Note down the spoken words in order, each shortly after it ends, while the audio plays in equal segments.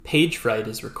Page Fright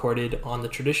is recorded on the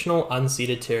traditional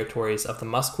unceded territories of the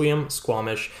Musqueam,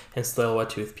 Squamish, and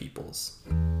Tsleil-Waututh peoples.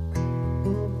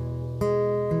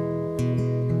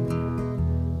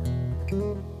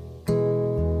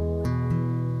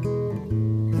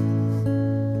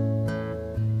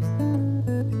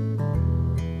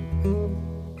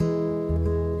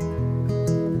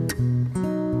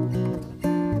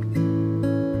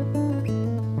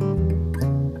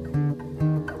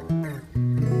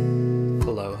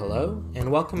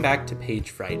 Welcome back to Page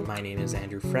Fright. My name is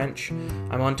Andrew French.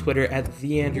 I'm on Twitter at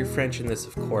 @TheAndrewFrench, and this,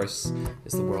 of course,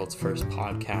 is the world's first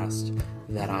podcast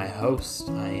that I host.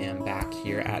 I am back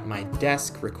here at my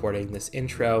desk recording this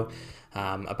intro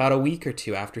about a week or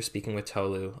two after speaking with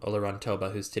Tolu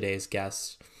Olorontoba, who's today's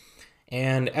guest.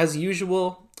 And as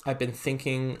usual, I've been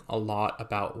thinking a lot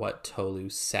about what Tolu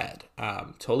said.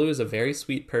 Tolu is a very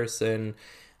sweet person.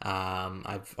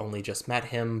 I've only just met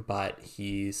him, but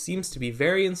he seems to be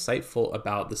very insightful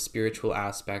about the spiritual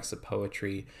aspects of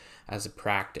poetry as a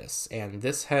practice. And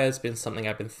this has been something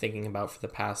I've been thinking about for the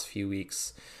past few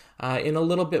weeks in a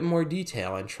little bit more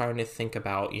detail and trying to think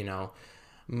about,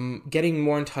 getting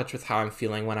more in touch with how I'm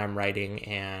feeling when I'm writing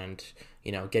and,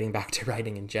 getting back to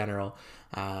writing in general.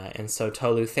 And so,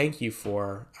 Tolu, thank you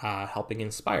for helping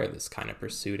inspire this kind of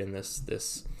pursuit and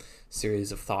this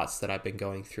series of thoughts that I've been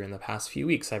going through in the past few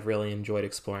weeks. I've really enjoyed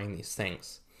exploring these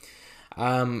things.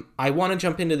 I want to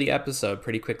jump into the episode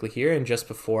pretty quickly here, and just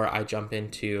before I jump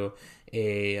into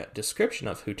a description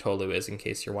of who Tolu is, in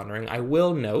case you're wondering, I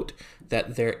will note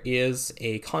that there is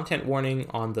a content warning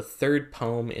on the third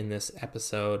poem in this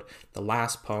episode, the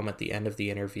last poem at the end of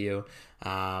the interview,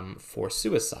 for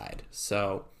suicide.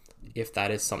 So if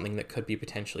that is something that could be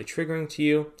potentially triggering to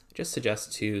you, I just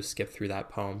suggest to skip through that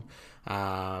poem.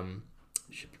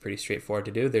 Should be pretty straightforward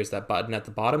to do. There's that button at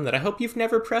the bottom that I hope you've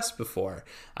never pressed before,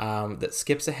 that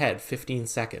skips ahead 15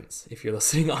 seconds if you're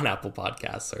listening on Apple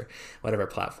Podcasts or whatever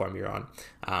platform you're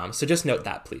on. So just note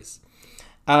that, please.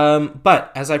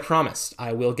 But as I promised,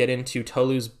 I will get into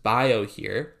Tolu's bio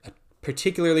here, a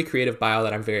particularly creative bio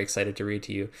that I'm very excited to read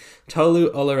to you.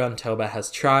 Tolu Olorontoba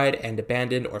has tried and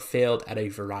abandoned or failed at a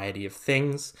variety of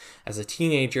things. As a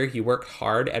teenager, he worked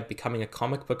hard at becoming a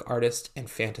comic book artist and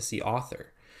fantasy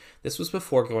author. This was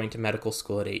before going to medical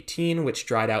school at 18, which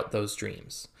dried out those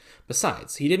dreams.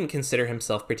 Besides, he didn't consider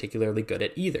himself particularly good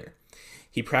at either.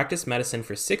 He practiced medicine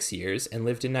for 6 years and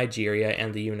lived in Nigeria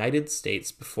and the United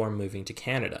States before moving to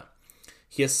Canada.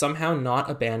 He has somehow not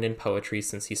abandoned poetry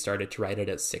since he started to write it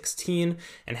at 16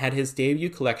 and had his debut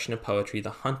collection of poetry, The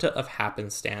Hunter of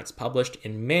Happenstance, published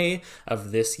in May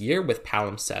of this year with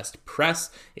Palimpsest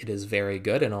Press. It is very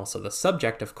good and also the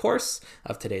subject, of course,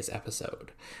 of today's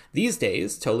episode. These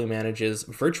days, Tolu manages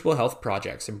virtual health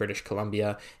projects in British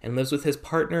Columbia and lives with his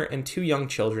partner and 2 young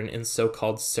children in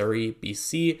so-called Surrey,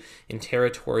 BC, in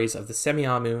territories of the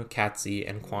Semiahmoo, Katzie,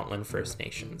 and Kwantlen First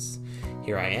Nations.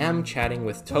 Here I am chatting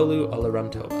with Tolu Olorontoba.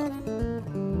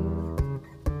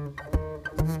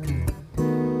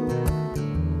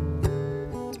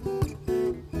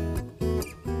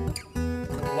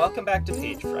 Welcome back to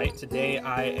Page Fright. Today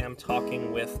I am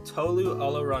talking with Tolu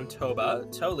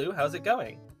Olorontoba. Tolu, how's it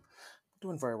going?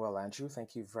 Doing very well, Andrew.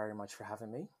 Thank you very much for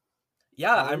having me.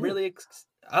 Yeah, I'm really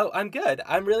I'm good.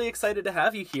 I'm really excited to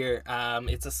have you here.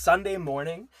 It's a Sunday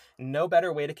morning. No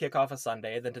better way to kick off a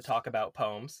Sunday than to talk about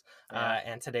poems.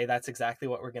 And today that's exactly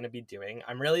what we're going to be doing.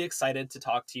 I'm really excited to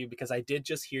talk to you because I did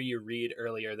just hear you read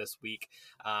earlier this week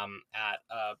at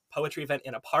a poetry event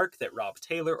in a park that Rob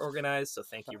Taylor organized. So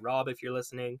thank you, Rob, if you're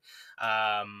listening.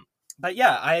 But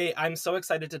yeah, I'm so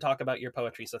excited to talk about your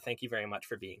poetry. So thank you very much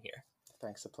for being here.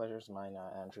 Thanks. The pleasure's mine,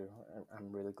 Andrew.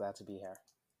 I'm really glad to be here.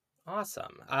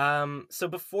 Awesome. So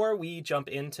before we jump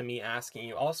into me asking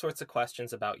you all sorts of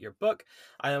questions about your book,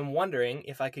 I am wondering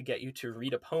if I could get you to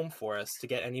read a poem for us to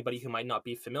get anybody who might not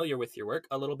be familiar with your work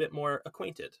a little bit more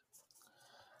acquainted.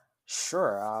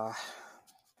 Sure.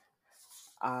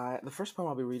 The first poem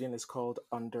I'll be reading is called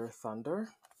Under Thunder.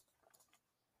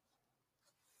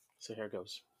 So here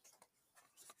goes.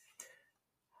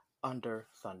 Under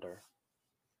Thunder.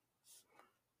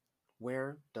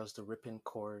 Where does the ripping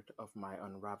cord of my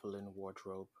unraveling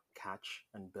wardrobe catch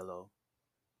and billow?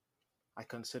 I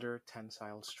consider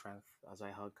tensile strength as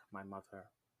I hug my mother,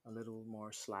 a little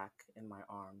more slack in my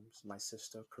arms, my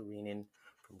sister careening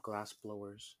from glass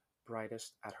blowers,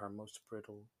 brightest at her most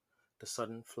brittle, the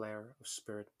sudden flare of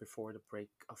spirit before the break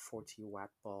of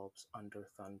 40-watt bulbs under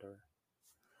thunder.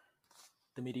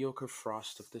 The mediocre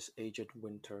frost of this aged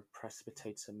winter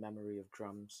precipitates a memory of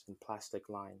drums and plastic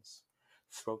lines,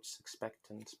 throats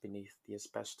expectant beneath the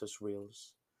asbestos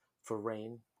reels, for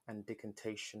rain and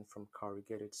decantation from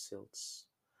corrugated silts.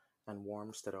 and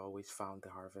worms that always found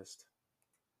the harvest.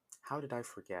 How did I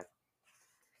forget?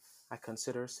 I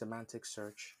consider semantic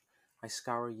search. I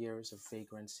scour years of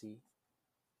vagrancy,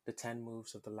 the 10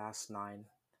 moves of the last nine,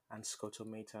 and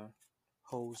scotometer,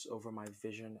 hose over my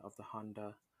vision of the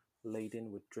Honda,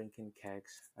 laden with drinking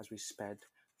kegs as we sped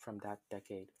from that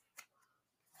decade.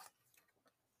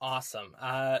 Awesome.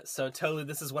 So Tolu,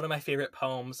 this is one of my favorite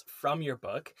poems from your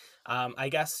book. I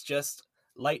guess just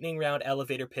lightning round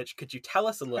elevator pitch. Could you tell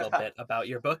us a little bit about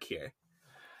your book here?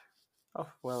 Oh,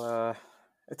 well,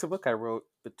 it's a book I wrote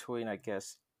between, I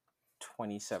guess,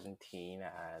 2017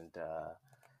 and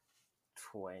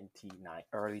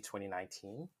early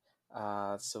 2019.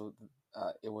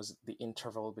 It was the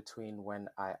interval between when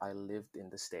I lived in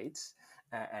the States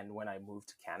and when I moved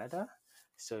to Canada.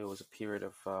 So it was a period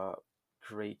of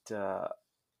great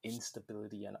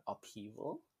instability and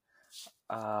upheaval.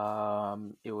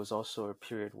 It was also a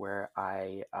period where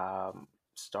I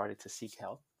started to seek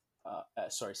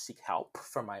help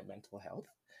for my mental health.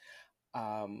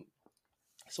 Um,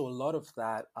 so a lot of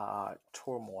that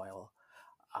turmoil,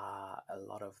 a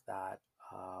lot of that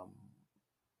um,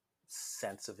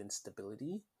 sense of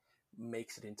instability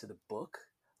makes it into the book.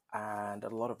 And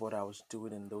a lot of what I was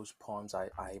doing in those poems, I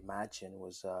imagine,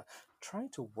 was trying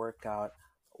to work out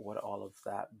what all of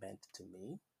that meant to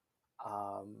me.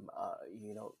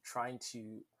 Trying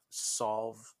to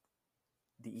solve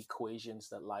the equations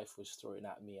that life was throwing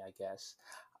at me, I guess.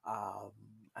 Um,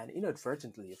 and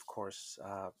inadvertently, of course,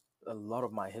 a lot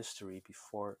of my history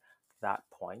before that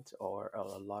point, or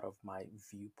a lot of my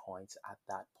viewpoints at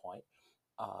that point,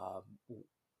 um,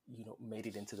 made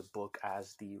it into the book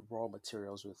as the raw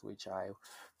materials with which I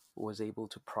was able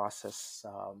to process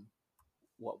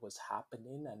what was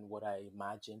happening and what I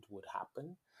imagined would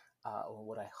happen, or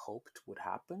what I hoped would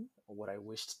happen, or what I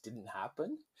wished didn't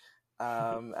happen.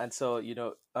 And so,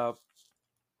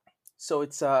 so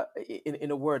it's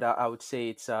in a word, I would say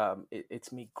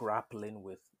it's me grappling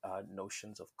with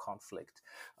notions of conflict,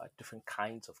 different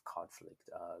kinds of conflict,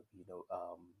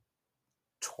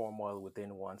 turmoil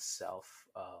within oneself,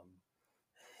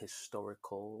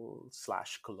 historical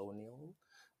slash colonial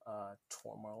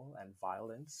turmoil and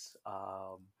violence.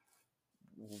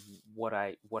 What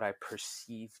I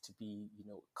perceive to be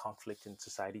conflict in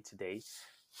society today,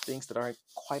 things that aren't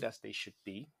quite as they should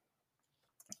be.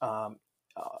 Um,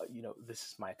 this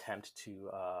is my attempt to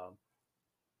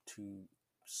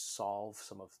solve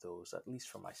some of those, at least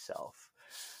for myself.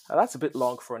 That's a bit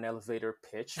long for an elevator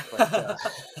pitch, but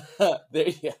there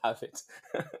you have it.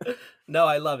 No,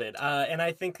 I love it, and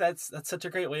I think that's such a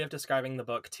great way of describing the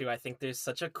book too. I think there's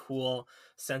such a cool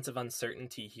sense of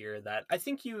uncertainty here that I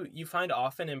think you find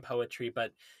often in poetry,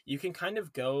 but you can kind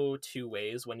of go two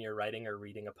ways when you're writing or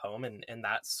reading a poem, and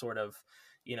that's sort of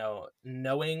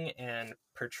knowing and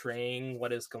portraying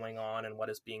what is going on and what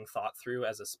is being thought through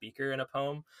as a speaker in a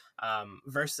poem,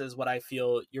 versus what I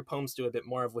feel your poems do a bit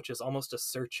more of, which is almost a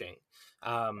searching.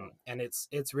 And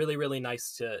it's really really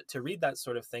nice to read that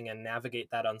sort of thing and navigate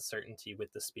that uncertainty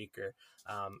with the speaker,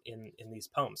 in these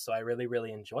poems. So I really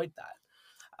really enjoyed that.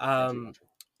 Thank you, Andrew.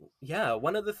 Yeah,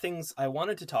 one of the things I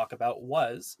wanted to talk about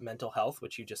was mental health,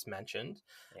 which you just mentioned.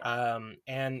 Yeah.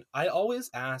 And I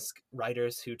always ask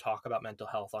writers who talk about mental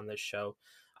health on this show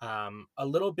a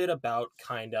little bit about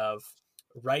kind of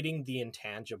writing the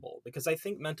intangible, because I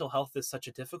think mental health is such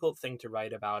a difficult thing to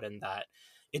write about, in that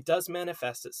it does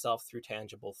manifest itself through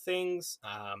tangible things,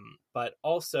 but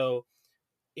also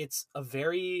it's a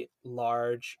very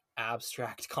large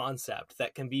abstract concept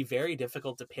that can be very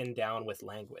difficult to pin down with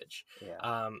language.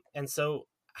 Yeah. And so,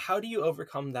 how do you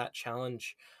overcome that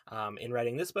challenge in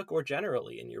writing this book, or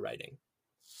generally in your writing?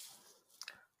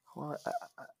 Well,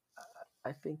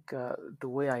 I think the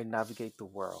way I navigate the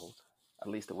world, at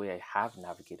least the way I have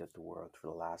navigated the world for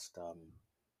the last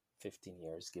 15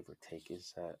 years, give or take,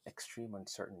 is extreme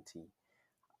uncertainty.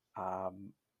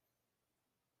 Um,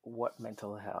 what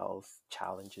mental health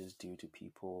challenges do to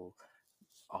people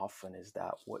often is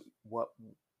that what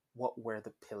were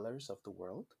the pillars of the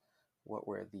world, what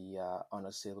were the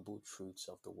unassailable truths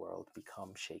of the world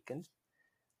become shaken.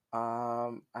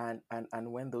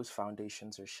 And when those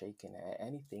foundations are shaken,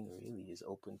 anything really is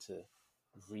open to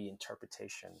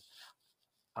reinterpretation.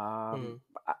 Um,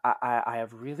 Hmm. I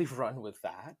have really run with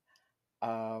that.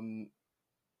 Um,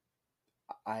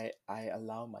 I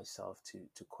allow myself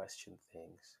to question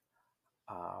things.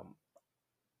 Um,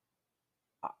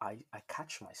 I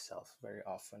catch myself very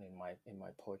often in my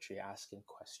poetry asking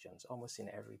questions. Almost in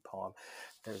every poem,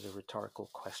 there's a rhetorical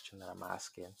question that I'm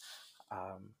asking.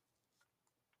 Um,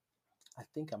 I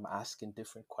think I'm asking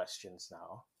different questions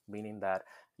now, meaning that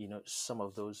some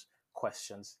of those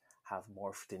questions have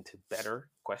morphed into better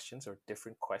questions or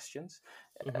different questions.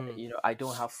 Hmm. I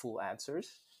don't have full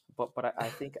answers, but I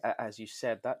think, as you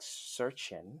said, that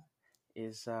searching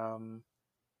is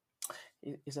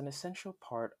is an essential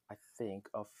part, I think,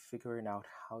 of figuring out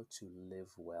how to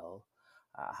live well,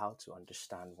 how to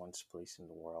understand one's place in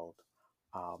the world,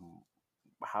 um,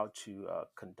 how to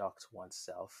conduct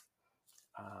oneself,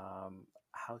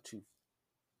 how to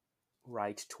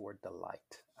ride toward the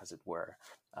light, as it were,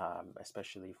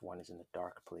 especially if one is in a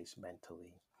dark place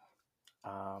mentally.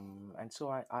 And so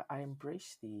I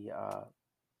embrace the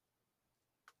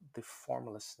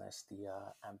formlessness, the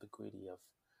ambiguity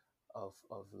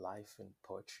of life in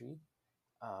poetry.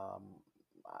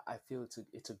 I feel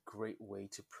it's a great way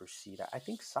to proceed. I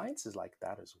think science is like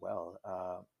that as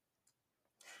well.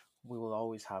 We will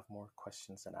always have more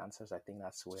questions than answers. I think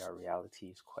that's the way our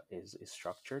reality is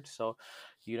structured. So,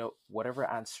 whatever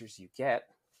answers you get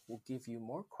will give you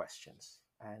more questions,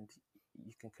 and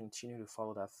you can continue to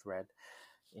follow that thread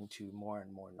into more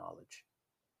and more knowledge.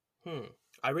 Hmm.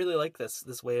 I really like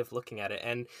this way of looking at it.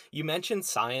 And you mentioned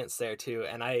science there too,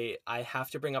 and I have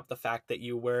to bring up the fact that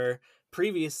you were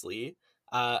previously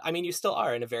I mean, you still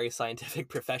are in a very scientific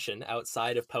profession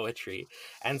outside of poetry.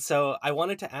 And so I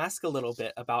wanted to ask a little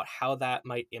bit about how that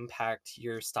might impact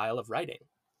your style of writing.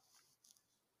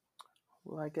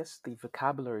 Well, I guess the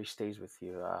vocabulary stays with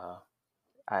you.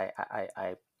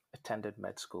 I attended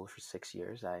med school for 6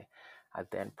 years. I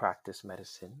then practiced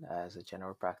medicine as a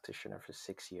general practitioner for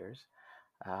 6 years.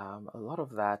 Um, a lot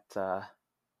of that, uh,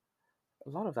 a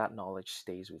lot of that knowledge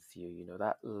stays with you.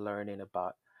 That learning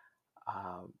about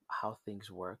how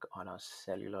things work on a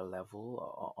cellular level,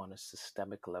 or on a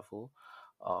systemic level,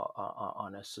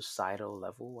 on a societal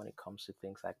level when it comes to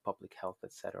things like public health,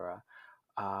 etc.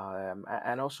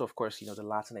 And also, of course, the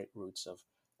Latinate roots of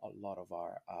a lot of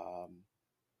our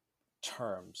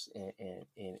terms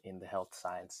in the health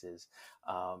sciences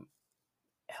um,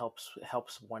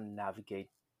 helps one navigate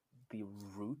the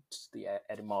roots, the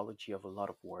etymology of a lot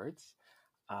of words.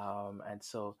 And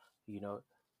so, you know,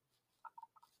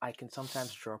 I can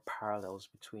sometimes draw parallels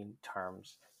between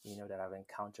terms, that I've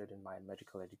encountered in my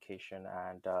medical education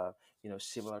and,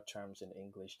 similar terms in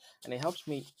English. And it helps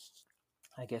me,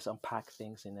 I guess, unpack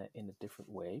things in a different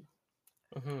way.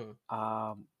 Hmm.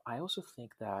 I also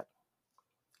think that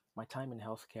my time in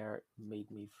healthcare made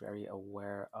me very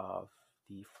aware of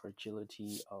the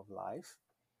fragility of life,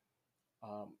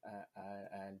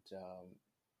 and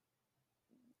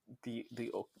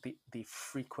the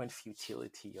frequent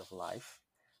futility of life.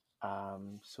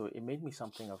 So it made me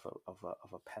something of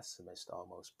a pessimist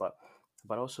almost, but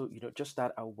also, just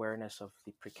that awareness of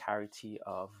the precarity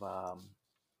of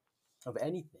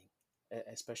anything,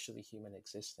 especially human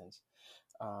existence.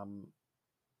 Um,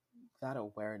 that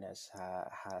awareness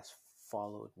has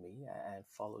followed me and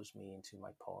follows me into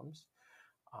my poems,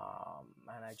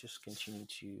 and I just continue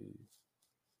to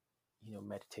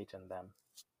meditate on them.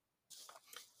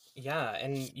 Yeah,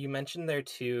 and you mentioned there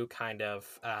too, kind of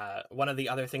one of the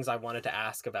other things I wanted to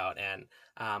ask about, and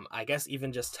I guess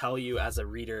even just tell you as a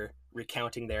reader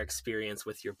recounting their experience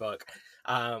with your book,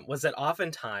 was that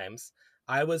oftentimes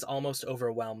I was almost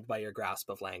overwhelmed by your grasp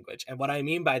of language. And what I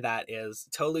mean by that is,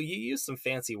 Tolu, you use some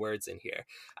fancy words in here,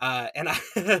 and I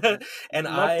and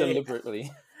Not I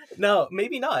deliberately. no,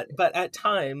 maybe not, but at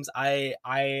times I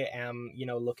am,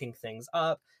 looking things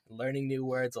up, learning new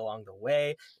words along the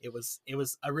way. It was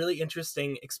a really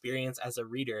interesting experience as a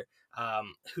reader,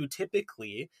 who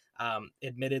typically,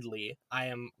 admittedly, I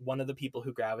am one of the people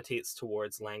who gravitates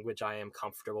towards language I am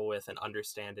comfortable with and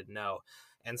understand and know.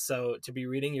 And so to be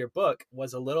reading your book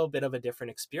was a little bit of a different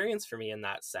experience for me in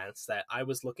that sense, that I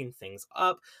was looking things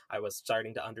up. I was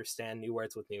starting to understand new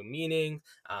words with new meaning.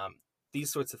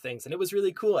 These sorts of things, and it was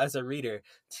really cool as a reader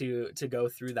to go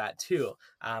through that too,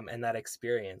 and that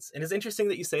experience. And it's interesting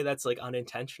that you say that's like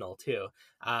unintentional too.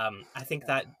 I think Yeah.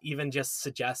 that even just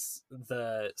suggests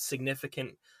the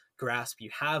significant grasp you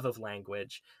have of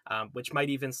language, which might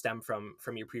even stem from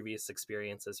your previous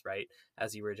experiences, right?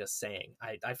 As you were just saying,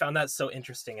 I found that so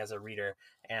interesting as a reader.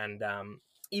 And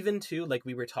even too, like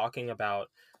we were talking about,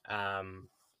 um,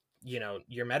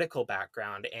 your medical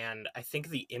background, and I think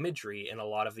the imagery in a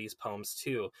lot of these poems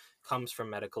too comes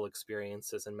from medical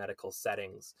experiences and medical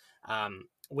settings,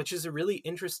 which is a really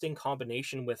interesting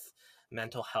combination with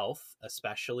mental health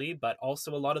especially, but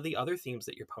also a lot of the other themes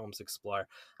that your poems explore.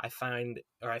 I found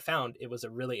it was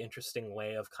a really interesting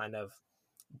way of kind of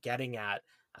getting at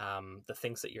the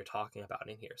things that you're talking about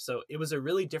in here. So it was a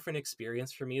really different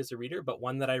experience for me as a reader, but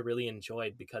one that I really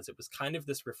enjoyed because it was kind of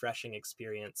this refreshing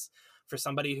experience for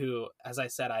somebody who, as I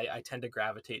said, I tend to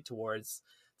gravitate towards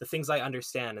the things I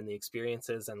understand and the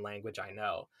experiences and language I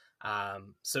know.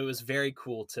 So it was very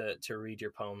cool to read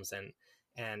your poems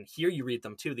and hear you read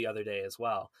them too the other day as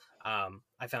well.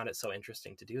 I found it so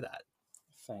interesting to do that.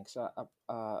 Thanks.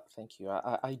 Thank you.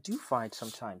 I do find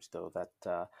sometimes though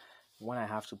that when I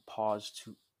have to pause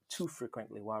too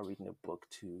frequently while reading a book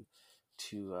to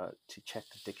check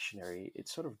the dictionary, it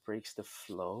sort of breaks the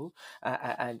flow.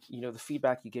 And you know, the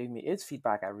feedback you gave me is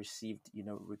feedback I received, you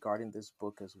know, regarding this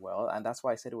book as well, and that's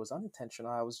why I said it was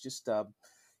unintentional. I was just,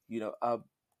 you know,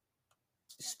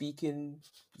 speaking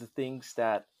the things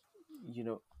that you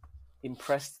know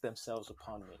impressed themselves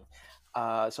upon me.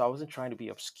 So I wasn't trying to be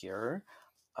obscure.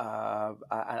 And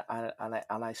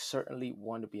I certainly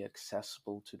want to be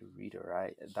accessible to the reader,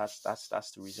 right? That's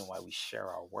the reason why we share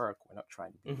our work. We're not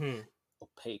trying to be Hmm.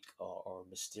 opaque or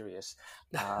mysterious.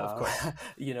 Of course.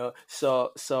 You know,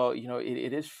 so you know,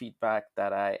 it is feedback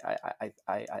that I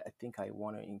think I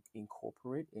want to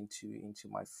incorporate into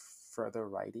my further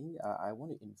writing. I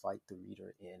want to invite the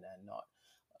reader in and not,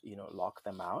 you know, lock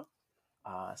them out.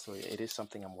 So it is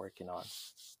something I'm working on.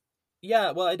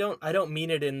 Yeah, well, I don't mean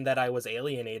it in that I was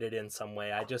alienated in some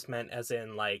way. I just meant as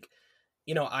in like,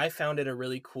 I found it a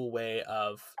really cool way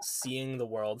of seeing the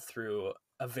world through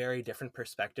a very different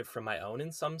perspective from my own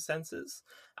in some senses.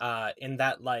 In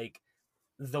that, like,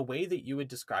 the way that you would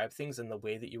describe things and the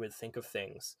way that you would think of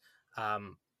things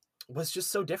um, was just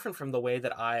so different from the way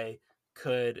that I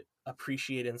could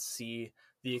appreciate and see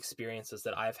the experiences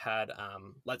that I've had,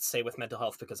 let's say with mental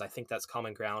health, because I think that's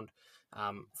common ground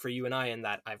for you and I, in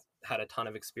that I've had a ton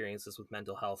of experiences with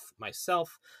mental health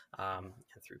myself, and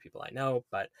through people I know.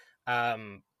 But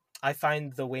um, I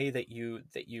find the way that you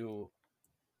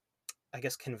I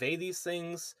guess convey these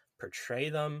things, portray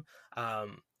them,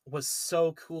 was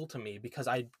so cool to me because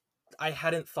I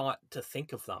hadn't thought to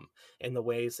think of them in the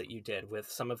ways that you did with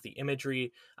some of the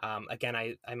imagery. Again,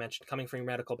 I mentioned coming from your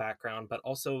medical background, but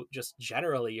also just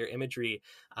generally your imagery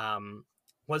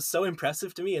was so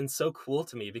impressive to me and so cool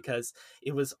to me because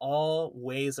it was all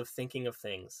ways of thinking of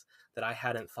things that I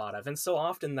hadn't thought of. And so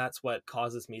often that's what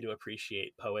causes me to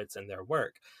appreciate poets and their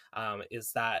work,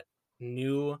 is that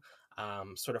new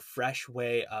sort of fresh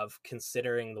way of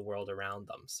considering the world around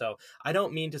them. So I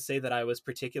don't mean to say that I was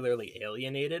particularly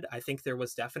alienated. I think there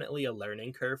was definitely a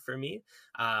learning curve for me,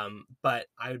 but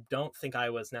I don't think I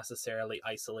was necessarily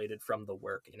isolated from the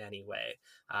work in any way.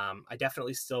 I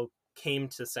definitely still came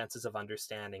to senses of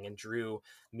understanding and drew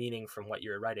meaning from what you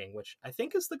were writing, which I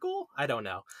think is the goal. I don't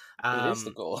know. It is the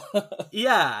Um, goal.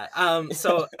 yeah.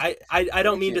 So I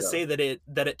don't Thank mean you, to though. say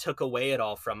that it took away at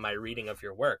all from my reading of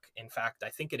your work. In fact, I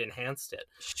think it enhanced it.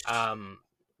 Um,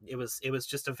 it was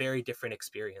just a very different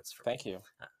experience for Thank me. you.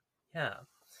 Uh, yeah.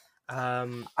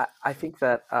 Um, I think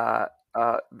that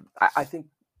I think,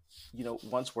 you know,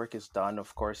 once work is done,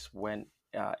 of course, when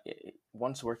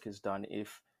once work is done,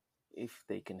 if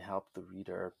they can help the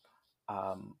reader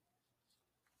um,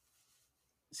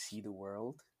 see the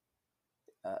world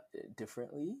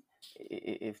differently,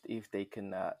 if they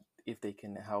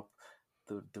can help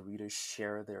the reader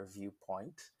share their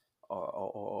viewpoint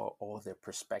or their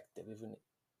perspective, even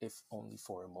if only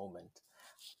for a moment,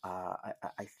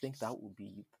 I think that would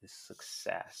be the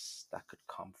success that could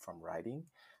come from writing.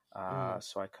 mm.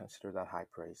 So I consider that high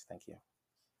praise. Thank you.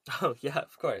 Oh, yeah,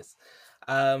 of course.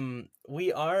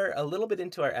 We are a little bit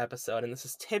into our episode, and this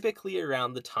is typically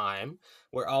around the time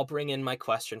where I'll bring in my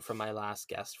question from my last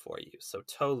guest for you. So,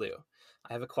 Tolu,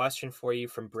 I have a question for you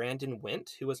from Brandon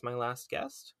Wint, who was my last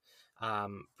guest.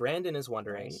 Brandon is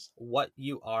wondering Nice. what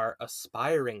you are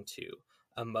aspiring to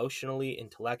emotionally,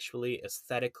 intellectually,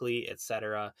 aesthetically,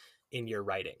 etc., in your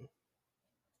writing.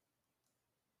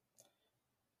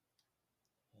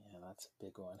 Yeah, that's a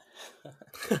big one.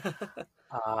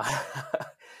 uh,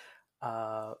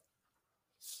 uh,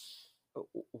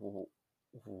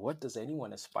 what does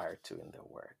anyone aspire to in their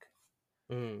work?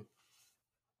 Mm,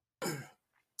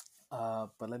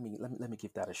 But let me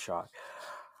give that a shot.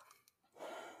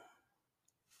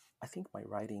 I think my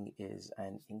writing is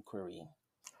an inquiry.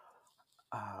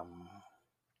 Um,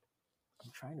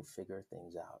 I'm trying to figure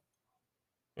things out.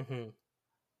 hmm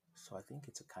So I think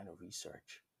it's a kind of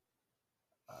research,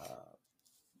 uh,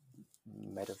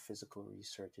 metaphysical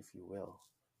research, if you will,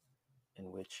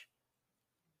 in which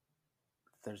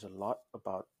there's a lot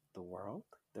about the world,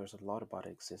 there's a lot about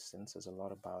existence, there's a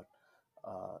lot about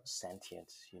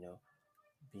sentience, you know,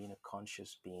 being a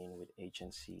conscious being with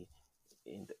agency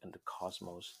in the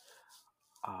cosmos,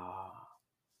 uh,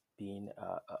 being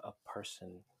a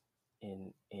person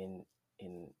in in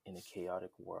a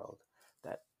chaotic world.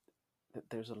 That, that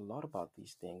there's a lot about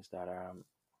these things that are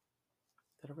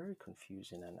very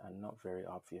confusing and not very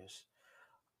obvious.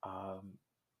 Um,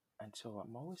 and so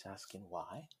I'm always asking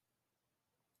why.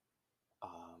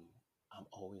 I'm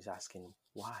always asking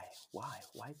why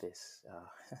this?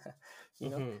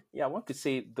 Mm-hmm. Yeah, one could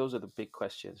say those are the big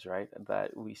questions, right?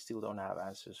 That we still don't have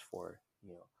answers for.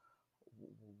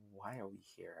 Why are we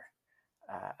here?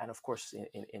 And of course,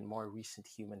 in more recent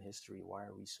human history, why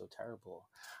are we so terrible?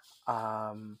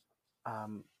 Um,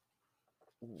 um,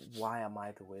 why am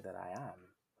I the way that I am?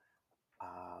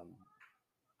 Um,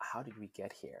 how did we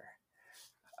get here?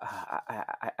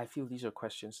 I feel these are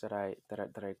questions that I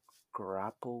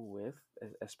grapple with,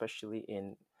 especially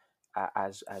in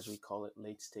as we call it,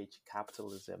 late stage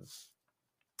capitalism.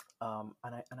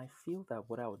 And I feel that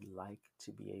what I would like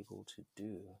to be able to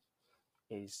do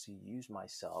is to use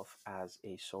myself as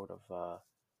a sort of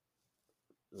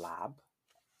lab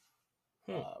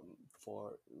Hmm.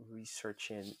 for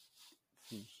researching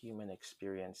the human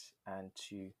experience and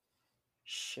to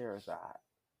share that.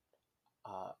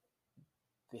 Uh,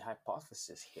 the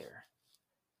hypothesis here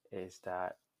is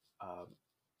that um,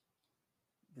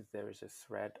 there is a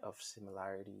thread of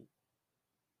similarity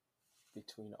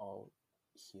between all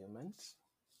humans,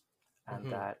 and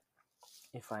Mm-hmm. that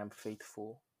if I am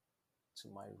faithful to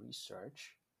my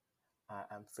research, I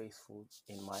am faithful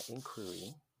in my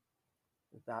inquiry,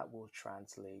 that will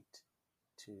translate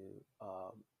to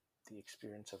the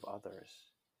experience of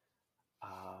others.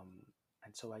 Um,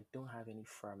 and so I don't have any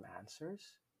firm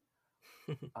answers.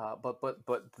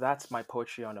 But that's my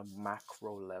poetry on a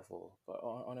macro level. But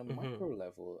on a Mm-hmm. micro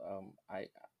level,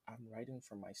 I'm writing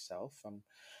for myself. I'm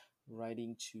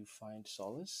writing to find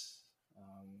solace.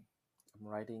 I'm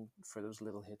writing for those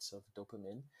little hits of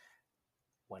dopamine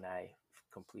when I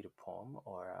complete a poem,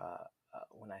 or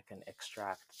when I can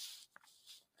extract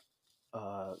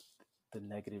uh, the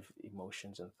negative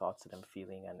emotions and thoughts that I'm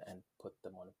feeling, and put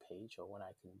them on a page, or when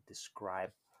I can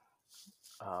describe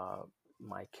uh,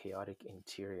 my chaotic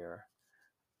interior.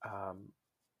 Um,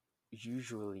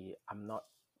 Usually, I'm not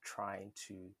trying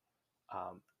to,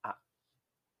 um,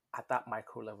 at that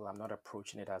micro level, I'm not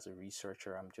approaching it as a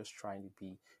researcher. I'm just trying to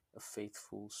be a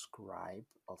faithful scribe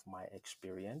of my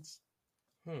experience.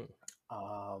 Hmm.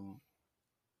 Um,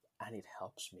 and it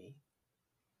helps me,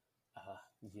 uh,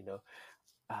 you know,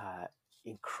 uh,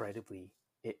 incredibly,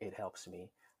 it helps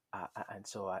me. And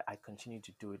so I continue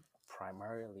to do it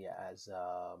primarily as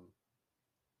a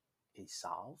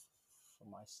salve for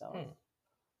myself. Hmm.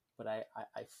 But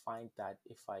I find that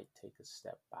if I take a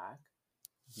step back,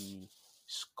 the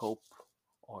scope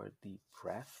or the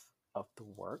breadth of the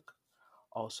work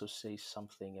also says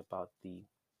something about the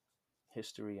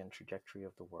history and trajectory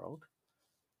of the world.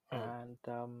 Hmm.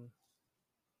 And,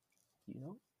 you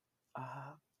know,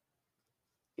 uh,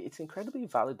 it's incredibly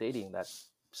validating that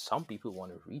some people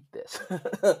want to read this.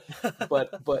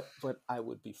 but I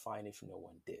would be fine if no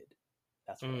one did.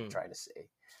 That's what I'm Mm. trying to say.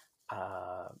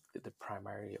 The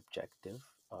primary objective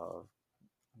of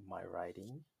my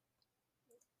writing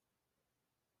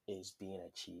is being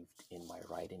achieved in my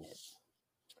writing it.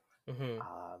 Mm-hmm.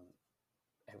 Um,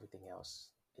 Everything else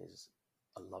is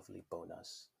a lovely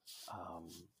bonus, um,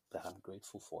 that I'm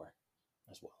grateful for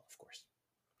as well, of course.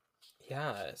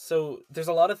 Yeah, so there's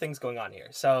a lot of things going on here.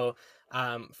 So,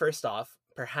 first off,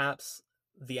 perhaps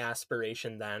the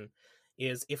aspiration then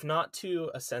is, if not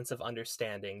to a sense of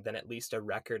understanding, then at least a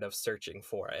record of searching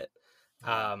for it.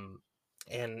 Yeah. Um,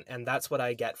 and that's what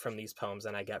I get from these poems,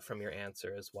 and I get from your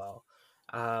answer as well.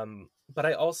 But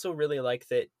I also really like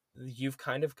that you've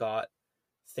kind of got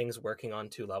things working on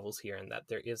two levels here, and that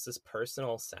there is this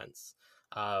personal sense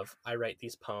of, I write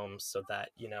these poems so that,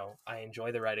 I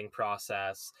enjoy the writing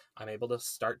process. I'm able to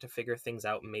start to figure things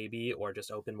out, maybe, or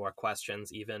just open more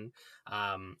questions even.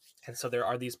 And so there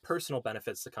are these personal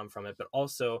benefits that come from it, but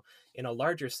also in a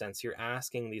larger sense, you're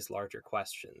asking these larger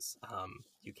questions.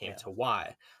 You came Yeah. to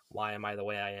why am I the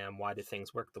way I am? Why do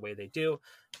things work the way they do?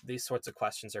 These sorts of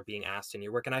questions are being asked in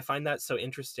your work, and I find that so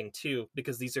interesting too,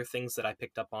 because these are things that I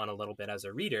picked up on a little bit as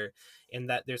a reader, in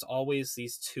that there's always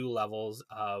these two levels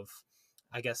of,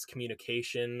 I guess,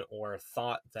 communication or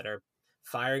thought that are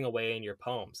firing away in your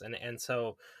poems. And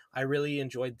so I really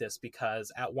enjoyed this,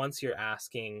 because at once you're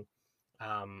asking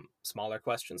smaller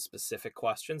questions, specific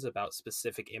questions about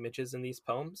specific images in these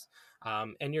poems.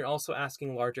 And you're also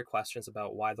asking larger questions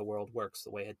about why the world works the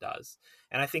way it does.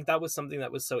 And I think that was something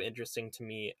that was so interesting to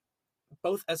me,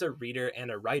 both as a reader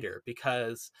and a writer,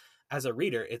 because as a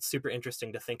reader, it's super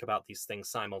interesting to think about these things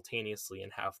simultaneously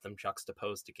and have them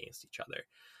juxtaposed against each other.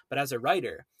 But as a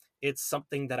writer, it's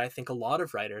something that I think a lot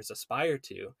of writers aspire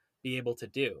to be able to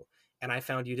do. And I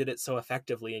found you did it so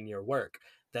effectively in your work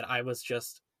that I was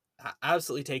just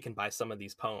absolutely taken by some of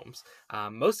these poems,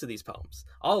 most of these poems,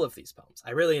 all of these poems.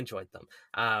 I really enjoyed them.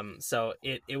 So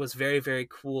it was very, very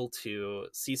cool to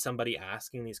see somebody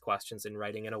asking these questions and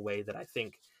writing in a way that I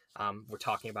think, we're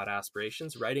talking about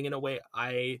aspirations, writing in a way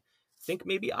I think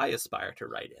maybe I aspire to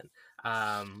write in.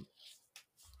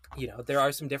 There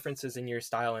are some differences in your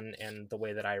style and the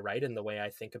way that I write and the way I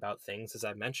think about things, as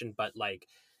I mentioned, but like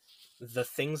the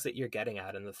things that you're getting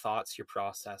at and the thoughts you're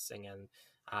processing and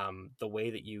the way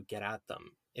that you get at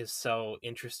them is so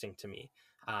interesting to me,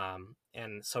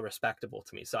 and so respectable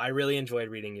to me. So I really enjoyed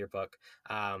reading your book.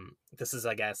 This is,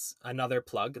 I guess, another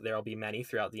plug. There will be many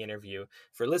throughout the interview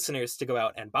for listeners to go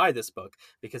out and buy this book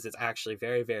because it's actually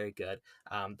very, very good.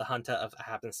 The Hunter of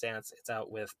Happenstance. It's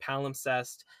out with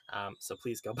Palimpsest. So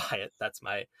please go buy it. That's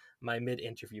my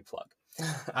mid-interview plug.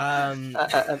 And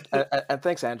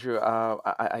thanks, Andrew.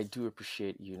 I do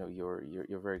appreciate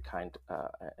your very kind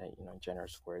and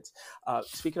generous words.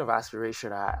 Speaking of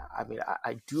aspiration, I mean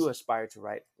I do aspire to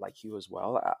write like you as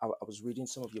well. I was reading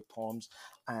some of your poems,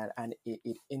 and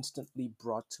it instantly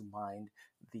brought to mind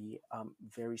the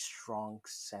very strong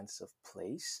sense of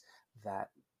place that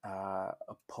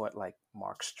a poet like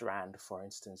Mark Strand, for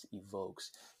instance,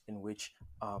 evokes, in which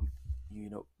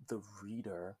the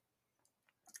reader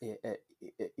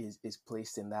is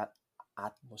placed in that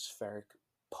atmospheric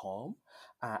poem,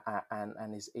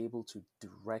 and is able to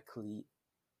directly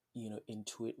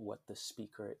intuit what the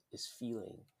speaker is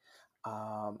feeling,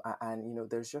 and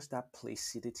there's just that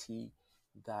placidity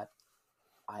that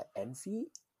I envy.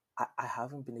 I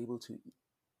haven't been able to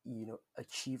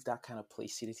achieve that kind of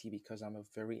placidity because I'm a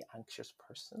very anxious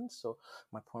person, so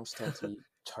my poems tend to be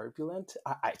turbulent,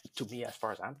 to me, as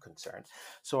far as I'm concerned.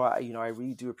 So I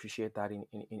really do appreciate that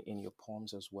in your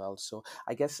poems as well. So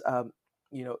I guess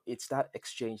it's that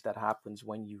exchange that happens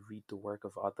when you read the work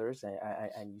of others,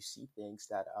 and you see things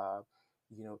that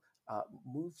you know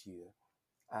move you,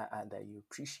 and that you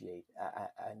appreciate,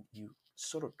 and you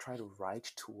sort of try to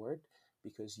write toward,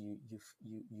 because you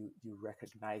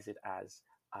recognize it as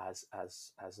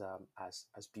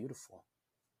beautiful.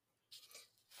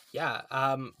 Yeah.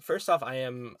 First off, I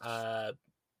am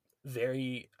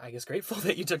very, I guess, grateful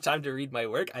that you took time to read my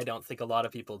work. I don't think a lot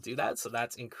of people do that, so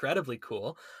that's incredibly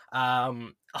cool.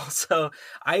 Also,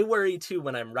 I worry too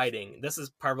when I'm writing. This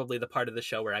is probably the part of the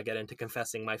show where I get into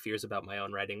confessing my fears about my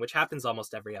own writing, which happens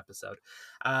almost every episode.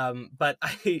 But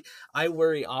I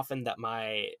worry often that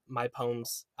my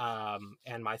poems,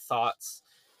 and my thoughts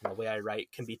and the way I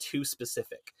write can be too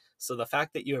specific. So the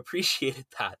fact that you appreciated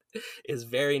that is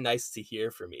very nice to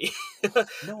hear for me.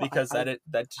 No, Because I,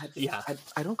 yeah.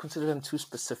 I don't consider them too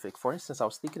specific. For instance, I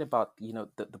was thinking about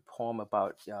the poem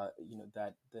about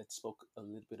that spoke a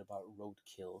little bit about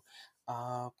roadkill.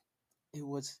 Uh, it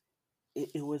was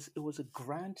it was a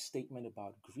grand statement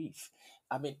about grief.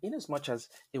 I mean, in as much as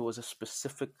it was a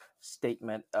specific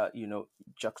statement,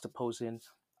 juxtaposing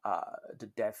the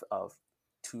death of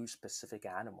two specific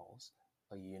animals,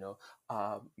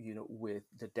 with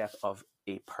the death of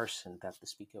a person that the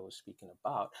speaker was speaking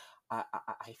about.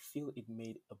 I feel it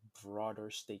made a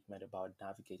broader statement about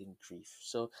navigating grief.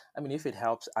 So, I mean, if it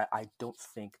helps, I don't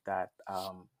think that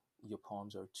your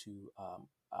poems are too.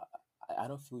 I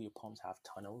don't feel your poems have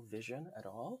tunnel vision at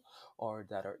all, or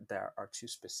that are too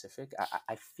specific.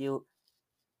 I feel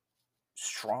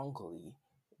strongly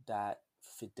that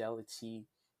fidelity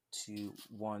to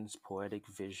one's poetic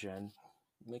vision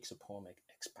makes a poem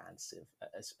expansive.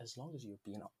 As long as you're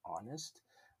being honest,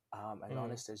 as Mm.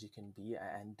 honest as you can be,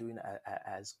 and doing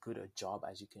as good a job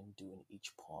as you can do in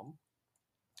each poem,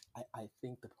 I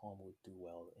think the poem would do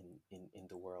well in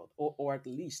the world, or at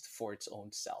least for its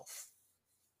own self.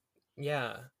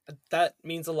 Yeah, that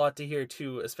means a lot to hear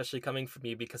too, especially coming from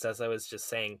me, because as I was just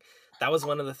saying, that was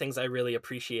one of the things I really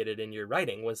appreciated in your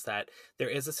writing, was that there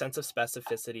is a sense of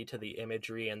specificity to the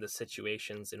imagery and the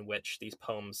situations in which these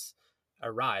poems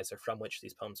arise, or from which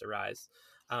these poems arise.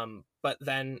 But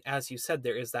then, as you said,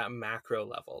 there is that macro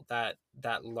level, that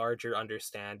larger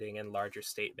understanding and larger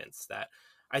statements that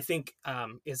I think,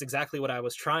 is exactly what I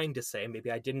was trying to say.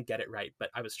 Maybe I didn't get it right, but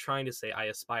I was trying to say I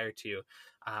aspire to,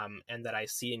 and that I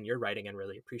see in your writing and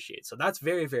really appreciate. So that's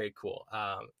very, very cool.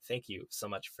 Thank you so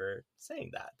much for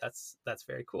saying that. That's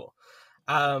very cool.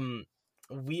 Um,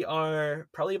 we are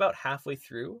probably about halfway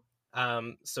through.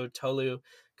 So Tolu,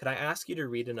 could I ask you to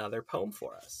read another poem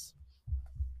for us?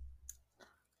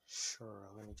 Sure,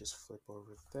 let me just flip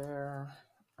over there.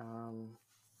 Um,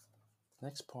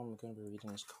 Next poem I'm going to be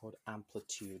reading is called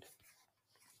Amplitude.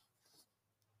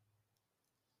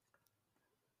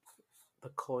 The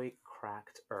koi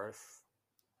cracked earth,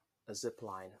 a zip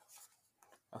line,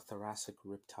 a thoracic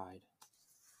riptide,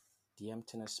 the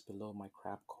emptiness below my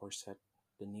cramped corset,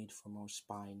 the need for more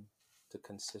spine to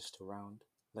consist around,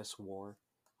 less war,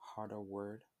 harder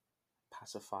word,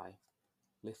 pacify,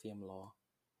 lithium law,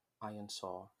 iron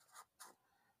saw.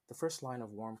 The first line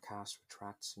of warm cast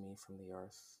retracts me from the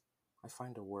earth. I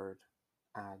find a word,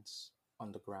 adds,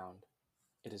 on the ground.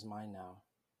 It is mine now.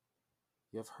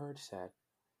 You have heard said,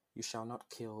 you shall not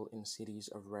kill in cities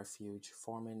of refuge,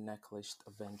 forming necklaced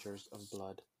avengers of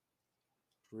blood.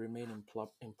 We remain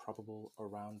improbable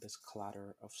around this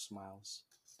clatter of smiles,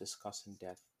 discussing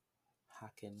death,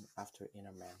 hacking after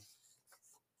inner man.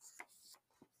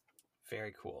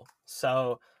 Very cool.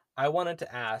 So I wanted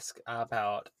to ask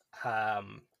about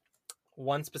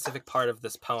one specific part of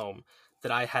this poem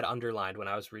that I had underlined when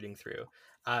I was reading through,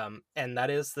 and that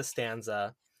is the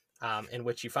stanza in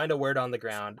which you find a word on the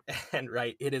ground and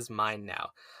write, "It is mine now."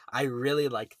 I really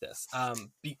like this,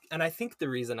 and I think the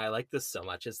reason I like this so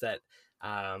much is that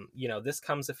this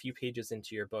comes a few pages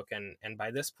into your book, and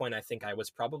by this point, I think I was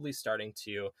probably starting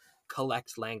to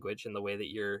collect language in the way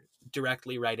that you're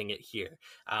directly writing it here,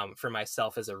 for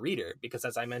myself as a reader, because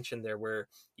as I mentioned, there were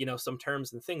some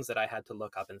terms and things that I had to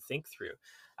look up and think through,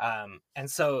 and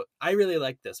so I really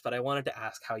like this. But I wanted to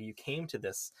ask how you came to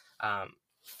this,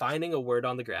 finding a word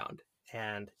on the ground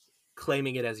and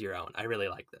claiming it as your own. I really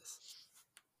like this.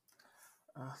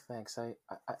 Thanks. I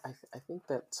think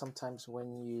that sometimes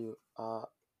when you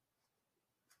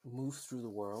move through the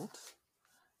world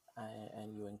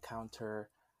and you encounter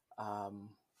a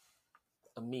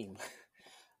meme,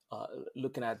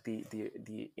 looking at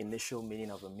the initial meaning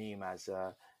of a meme as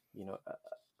a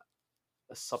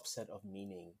subset of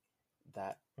meaning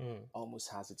that almost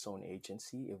has its own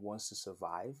agency. It wants to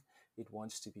survive. It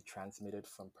wants to be transmitted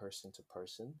from person to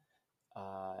person.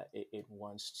 It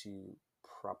wants to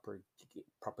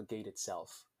propagate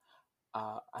itself.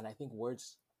 And I think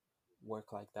words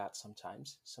work like that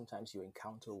sometimes. Sometimes you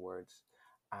encounter words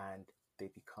and they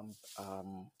become,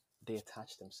 they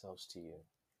attach themselves to you.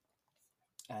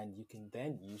 And you can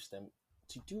then use them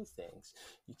to do things.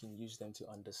 You can use them to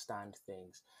understand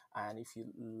things. And if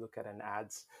you look at an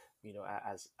ads,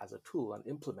 as a tool, an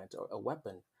implement, or a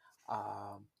weapon,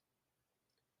 a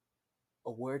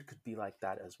word could be like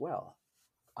that as well.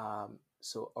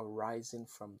 So arising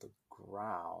from the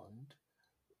ground,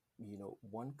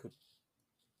 one could,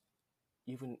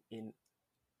 even in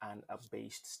an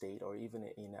abased state, or even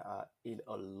in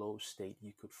a low state,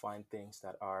 you could find things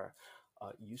that are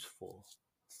useful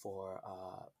for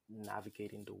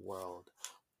navigating the world.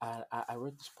 I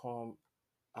wrote this poem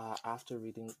after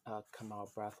reading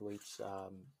Kamal Brathwaite's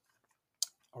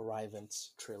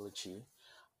Arrivants trilogy,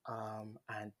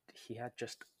 and he had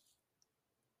just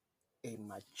a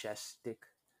majestic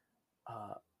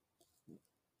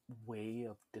way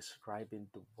of describing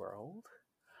the world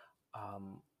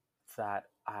that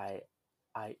I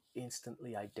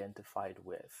instantly identified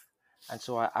with. And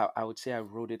so I would say I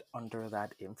wrote it under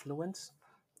that influence.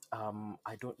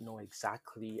 I don't know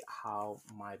exactly how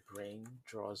my brain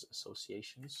draws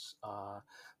associations,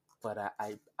 but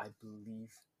I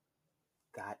believe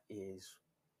that is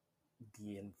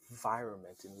the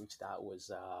environment in which that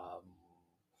was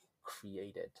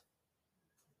created.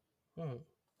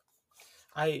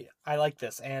 I like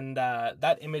this, and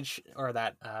that image, or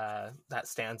that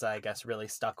stanza, I guess, really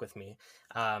stuck with me.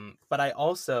 But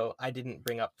I didn't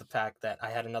bring up the fact that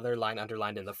I had another line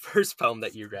underlined in the first poem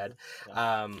that you read,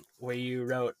 where you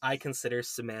wrote, "I consider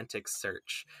semantics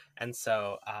search," and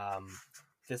so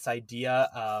this idea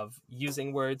of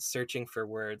using words, searching for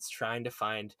words, trying to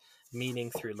find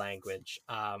meaning through language,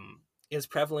 is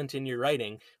prevalent in your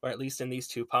writing, or at least in these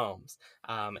two poems,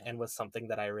 and was something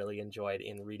that I really enjoyed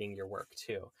in reading your work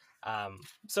too.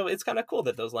 So it's kind of cool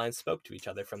that those lines spoke to each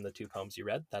other from the two poems you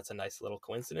read. That's a nice little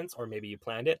coincidence, or maybe you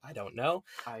planned it. I don't know.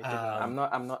 I didn't.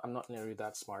 I'm not nearly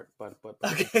that smart, but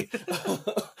okay.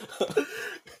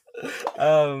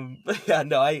 But yeah,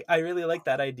 no, I really like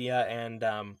that idea,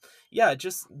 and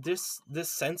just this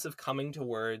sense of coming to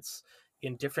words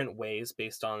in different ways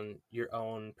based on your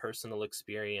own personal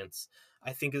experience,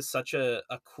 I think is such a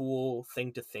cool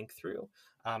thing to think through.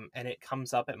 And it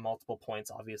comes up at multiple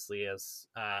points, obviously, as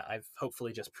I've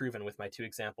hopefully just proven with my two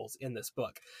examples in this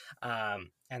book.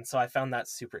 And so I found that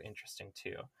super interesting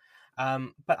too.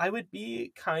 But I would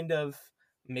be kind of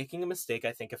making a mistake,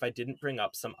 I think, if I didn't bring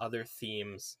up some other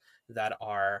themes that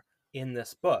are in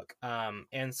this book.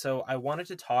 And so I wanted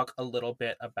to talk a little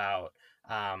bit about,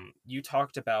 you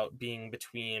talked about being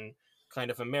between kind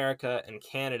of America and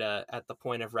Canada at the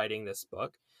point of writing this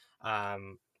book.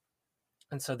 And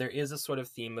so there is a sort of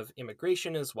theme of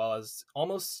immigration, as well as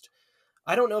almost,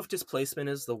 I don't know if displacement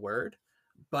is the word,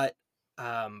 but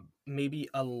maybe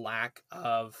a lack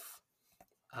of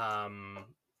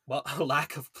well, a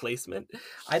lack of placement.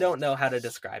 I don't know how to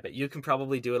describe it. You can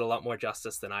probably do it a lot more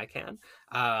justice than I can.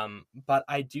 But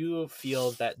I do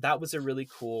feel that that was a really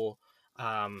cool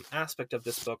aspect of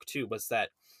this book too, was that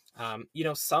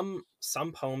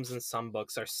some poems and some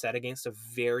books are set against a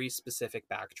very specific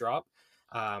backdrop.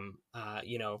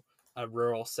 You know, a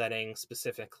rural setting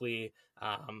specifically,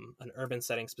 an urban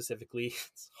setting specifically.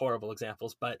 It's horrible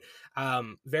examples, but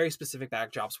very specific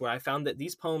backdrops where I found that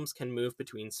these poems can move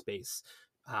between space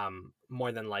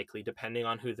more than likely, depending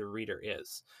on who the reader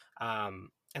is. And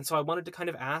so I wanted to kind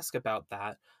of ask about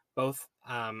that, both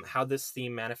how this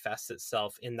theme manifests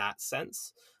itself in that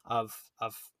sense of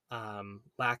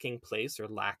lacking place or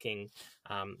lacking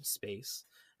space,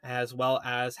 as well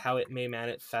as how it may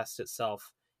manifest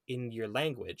itself in your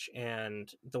language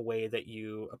and the way that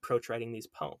you approach writing these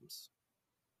poems.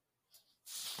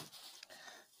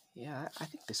 Yeah, I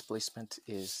think displacement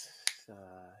is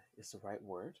the right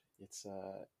word. It's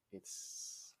a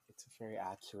very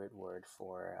accurate word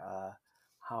for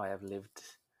how I have lived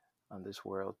on this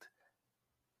world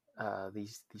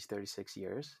these 36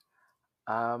 years.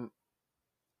 Um,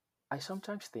 I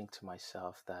sometimes think to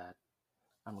myself that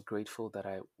I'm grateful that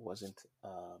I wasn't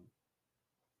a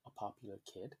popular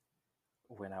kid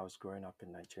when I was growing up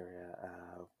in Nigeria.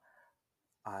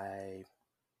 I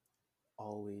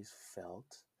always felt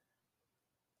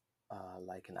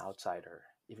like an outsider,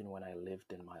 even when I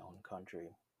lived in my own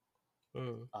country.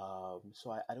 Mm,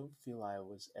 So I don't feel I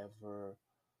was ever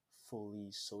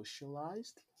fully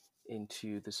socialized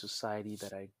into the society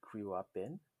that I grew up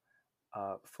in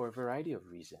for a variety of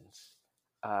reasons.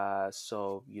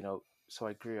 So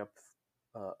I grew up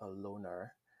a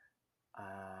loner.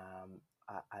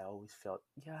 I always felt,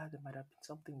 yeah, there might have been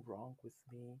something wrong with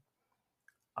me.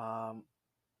 Um,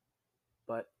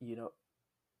 but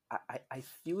I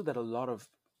feel that a lot of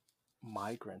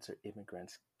migrants or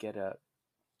immigrants get a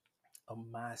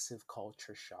massive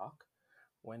culture shock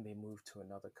when they move to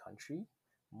another country.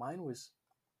 Mine was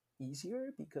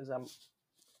easier because I'm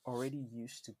already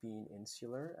used to being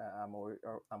insular. I'm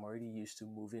already used to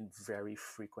moving very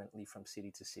frequently from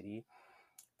city to city,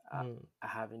 uh, mm,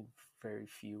 having very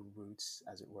few roots,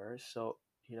 as it were. So,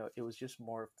 it was just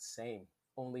more of the same,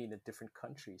 only in a different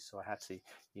country. So I had to,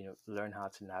 learn how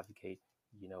to navigate,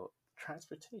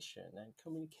 transportation and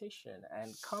communication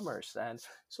and commerce and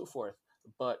so forth.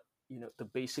 But, the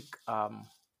basic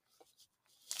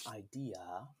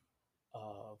idea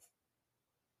of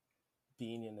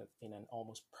being in an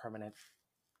almost permanent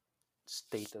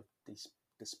state of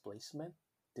displacement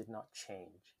did not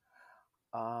change.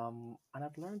 And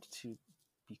I've learned to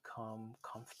become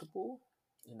comfortable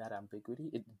in that ambiguity.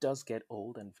 It does get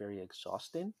old and very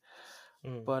exhausting,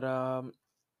 mm, but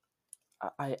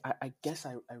I guess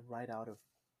I write out of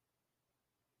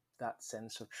that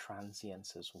sense of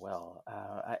transience as well.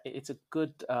 It's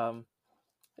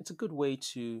a good way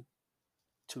to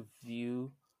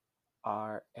view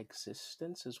our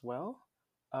existence as well.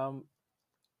 Um,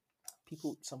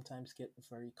 People sometimes get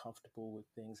very comfortable with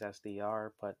things as they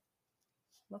are, but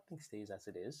nothing stays as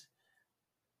it is.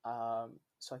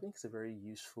 So I think it's a very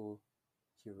useful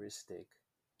heuristic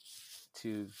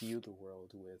to view the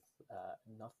world with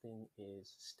nothing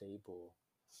is stable.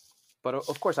 But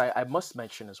of course, I must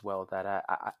mention as well that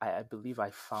I believe I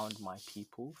found my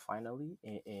people finally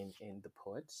in the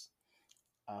poets.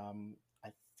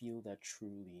 I feel that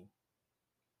truly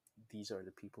these are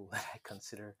the people that I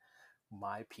consider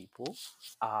my people.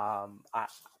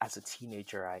 As a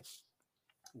teenager, I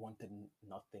wanted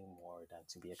nothing more than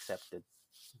to be accepted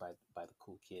by the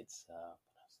cool kids. But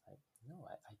I was like, no,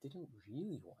 I didn't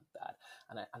really want that,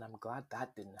 and I'm glad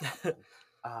that didn't happen.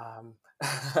 Um,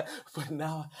 but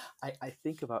now I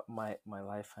think about my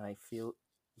life and I feel,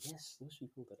 yes, those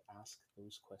people that ask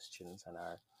those questions and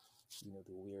are, the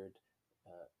weird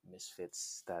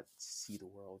misfits that see the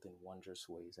world in wondrous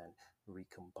ways and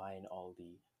recombine all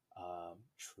the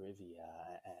trivia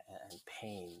and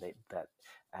pain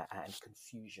and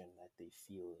confusion that they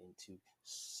feel into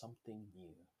something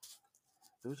new.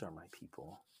 Those are my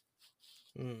people.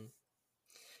 mm.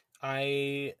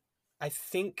 I I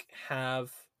think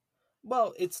have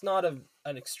well, it's not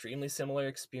an extremely similar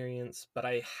experience, but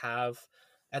I have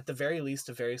at the very least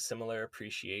a very similar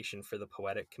appreciation for the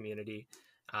poetic community,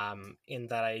 in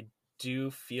that I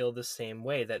do feel the same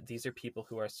way that these are people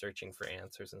who are searching for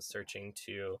answers and searching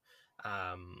to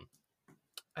um,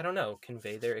 I don't know,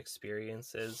 convey their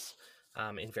experiences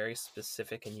in very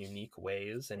specific and unique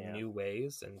ways and Yeah. new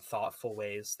ways and thoughtful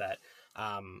ways that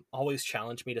always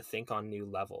challenge me to think on new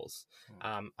levels.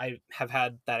 Mm. I have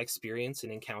had that experience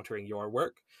in encountering your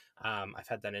work. I've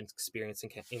had that experience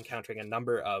in encountering a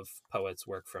number of poets'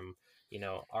 work from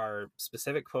our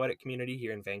specific poetic community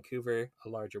here in Vancouver, a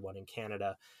larger one in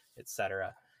Canada,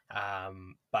 etc.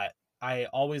 But I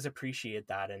always appreciate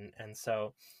that, and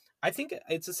so I think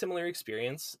it's a similar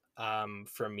experience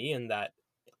for me in that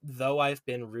though I've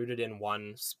been rooted in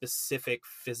one specific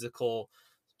physical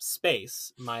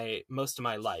space most of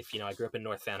my life. I grew up in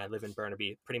North Van. I live in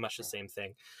Burnaby, pretty much the same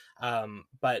thing.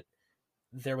 But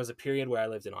there was a period where I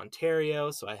lived in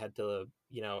Ontario, so I had to,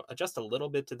 adjust a little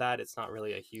bit to that. It's not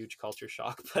really a huge culture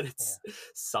shock, but it's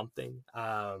something.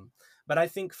 But I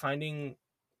think finding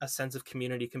a sense of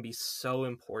community can be so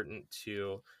important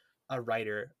to a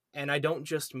writer. And I don't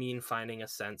just mean finding a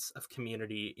sense of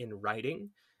community in writing.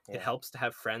 It helps to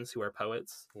have friends who are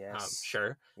poets,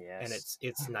 sure. And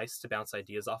it's nice to bounce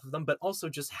ideas off of them, but also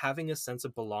just having a sense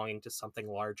of belonging to something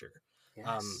larger.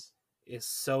 Is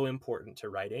so important to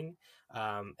writing.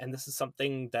 And this is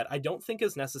something that I don't think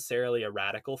is necessarily a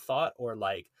radical thought or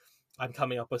like I'm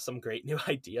coming up with some great new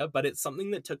idea, but it's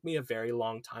something that took me a very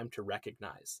long time to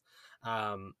recognize.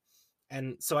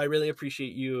 And so I really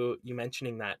appreciate you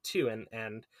mentioning that too.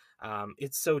 And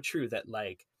it's so true that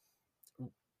like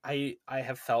I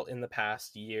have felt in the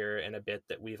past year and a bit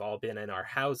that we've all been in our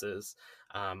houses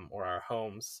or our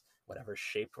homes, whatever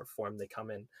shape or form they come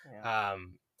in.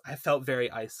 I felt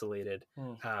very isolated.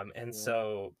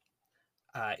 So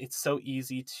it's so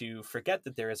easy to forget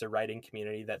that there is a writing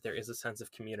community, that there is a sense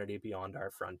of community beyond our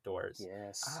front doors.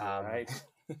 Right.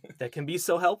 That can be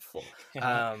so helpful.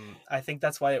 I think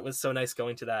that's why it was so nice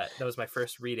going to that. That was my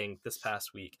first reading this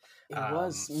past week. It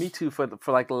was me too. For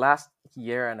like the last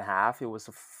year and a half, it was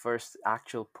the first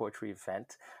actual poetry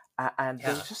event, and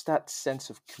there was just that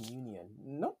sense of communion.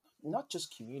 Not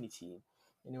just community,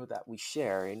 that we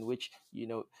share, in which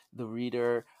the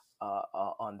reader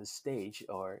on the stage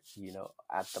or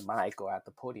at the mic or at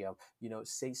the podium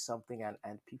say something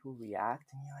and people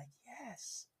react and you're like,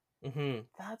 yes,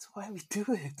 that's why we do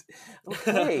it.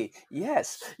 Okay,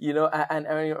 yes, and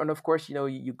of course,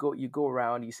 you go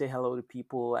around, you say hello to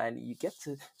people, and you get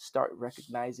to start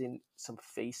recognizing some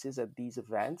faces at these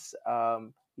events.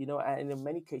 And in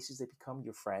many cases, they become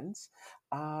your friends,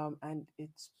 and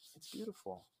it's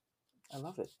beautiful. I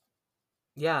love it.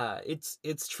 Yeah,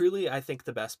 it's truly, I think,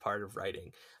 the best part of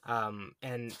writing,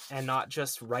 and not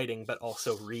just writing but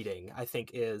also reading, I think,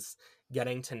 is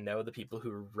getting to know the people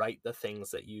who write the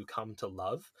things that you come to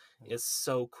love is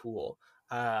so cool.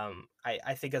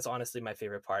 I think that's honestly my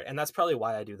favorite part, and that's probably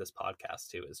why I do this podcast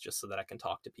too, is just so that I can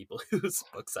talk to people whose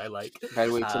books I like. By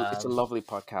the way, it's a lovely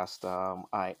podcast.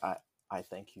 I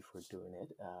thank you for doing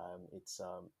it. It's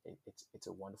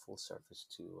a wonderful service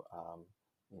to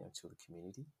to the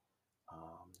community.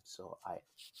 So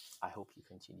I hope you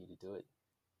continue to do it.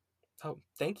 Oh,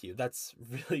 thank you. That's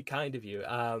really kind of you.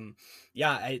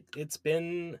 It's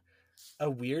been a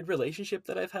weird relationship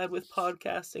that I've had with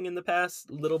podcasting in the past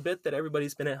little bit that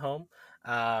everybody's been at home.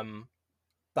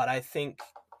 But I think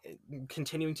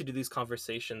continuing to do these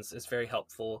conversations is very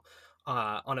helpful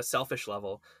on a selfish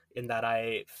level, in that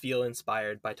I feel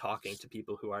inspired by talking to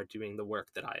people who are doing the work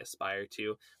that I aspire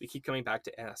to. We keep coming back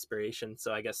to aspiration,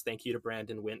 so I guess thank you to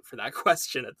Brandon Wint for that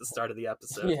question at the start of the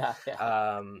episode.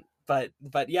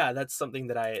 But yeah, that's something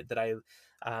that I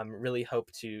really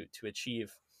hope to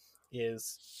achieve,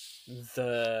 is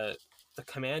the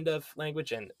command of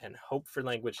language and hope for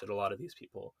language that a lot of these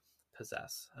people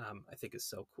possess. I think is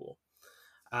so cool.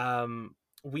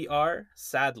 We are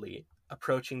sadly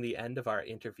approaching the end of our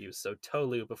interview. So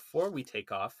Tolu, before we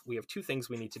take off, we have two things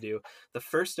we need to do. The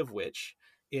first of which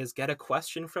is get a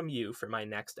question from you for my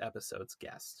next episode's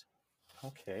guest.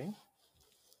 Okay.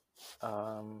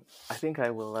 I think I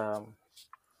will.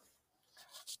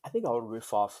 I think I'll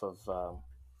riff off of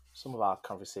some of our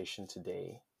conversation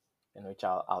today, in which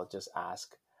I'll just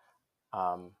ask.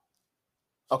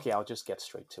 Okay, I'll just get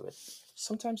straight to it.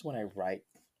 Sometimes when I write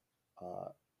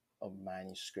a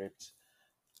manuscript,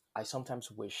 I sometimes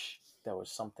wish there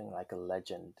was something like a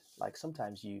legend. Like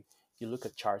sometimes you look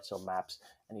at charts or maps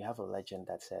and you have a legend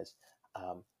that says,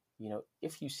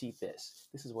 if you see this,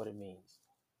 this is what it means.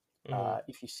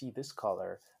 If you see this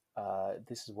color,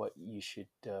 this is what you should.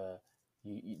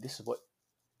 This is what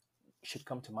should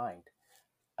come to mind.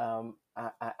 And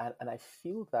I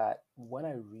feel that when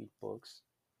I read books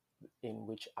in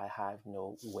which I have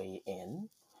no way in,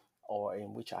 or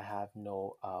in which I have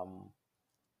no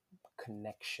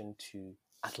connection to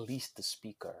at least the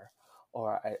speaker,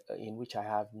 or in which I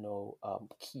have no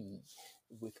key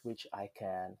with which I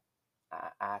can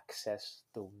access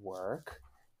the work,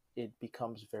 it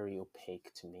becomes very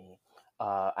opaque to me.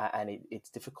 And it's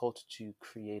difficult to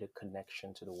create a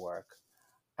connection to the work.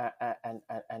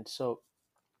 And so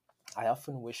I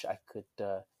often wish I could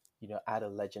add a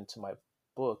legend to my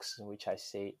books in which I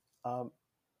say,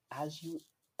 as you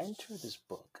enter this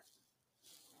book,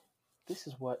 this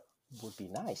is what would be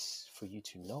nice for you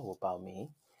to know about me,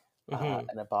 Mm-hmm.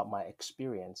 and about my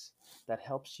experience, that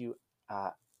helps you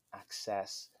uh,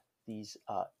 access these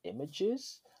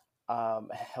images,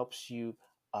 helps you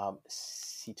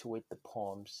situate the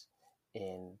poems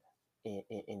in,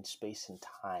 in space and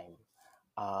time,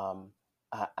 um,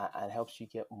 and helps you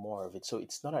get more of it. So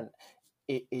it's not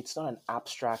an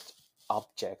abstract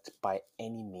object by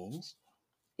any means.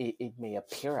 It may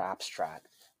appear abstract,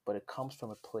 but it comes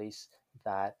from a place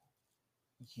that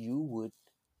you would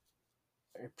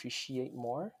appreciate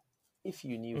more if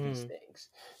you knew these Mm-hmm. things.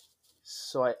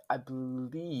 So I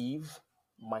believe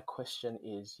my question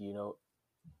is,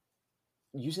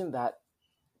 using that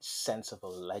sense of a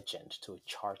legend to a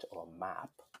chart or a map,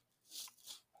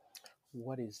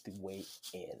 what is the way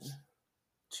in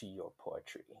to your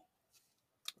poetry?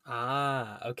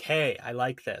 Ah, okay. I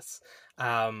like this.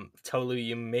 Tolu,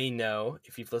 you may know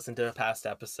if you've listened to a past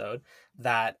episode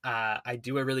that I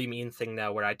do a really mean thing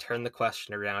now where I turn the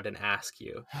question around and ask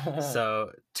you.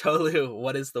 So, Tolu,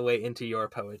 what is the way into your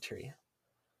poetry?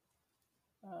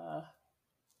 uh,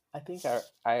 I think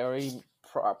I already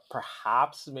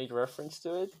perhaps made reference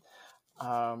to it.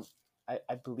 Um,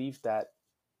 I believe that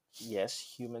yes,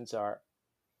 humans are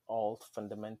all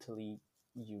fundamentally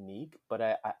unique, but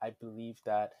I believe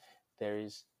that there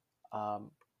is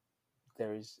um,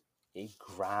 there is a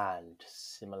grand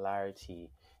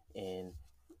similarity in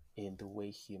the way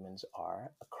humans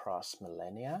are across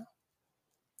millennia,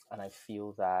 and I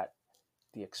feel that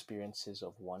the experiences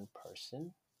of one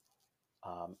person,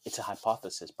 it's a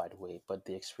hypothesis by the way, but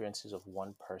the experiences of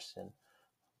one person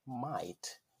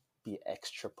might be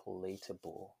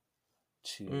extrapolatable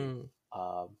to Mm,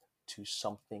 um, to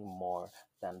something more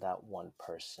than that one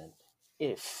person,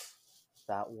 if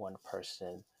that one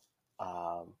person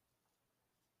um,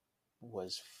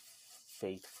 was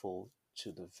faithful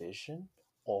to the vision,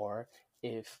 or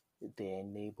if they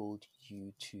enabled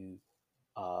you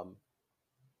um,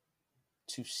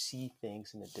 to see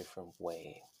things in a different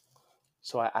way.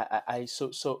 So I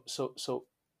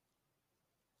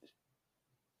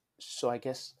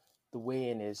guess the way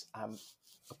in is, I'm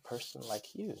a person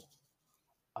like you,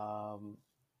 um,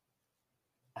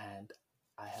 and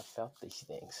I have felt these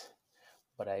things,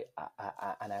 but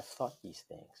and I've thought these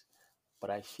things, but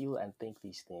I feel and think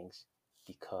these things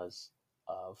because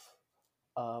of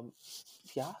um,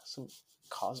 yeah, some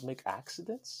cosmic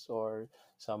accidents or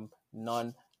some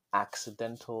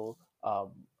non-accidental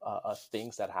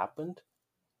things that happened,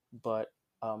 but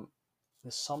the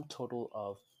sum total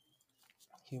of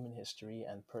human history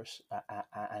and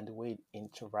and the way it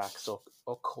interacts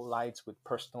or collides with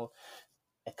personal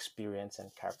experience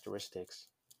and characteristics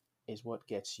is what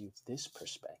gets you this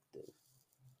perspective.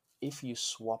 If you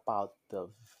swap out the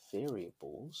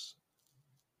variables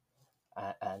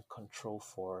and control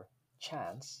for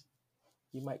chance,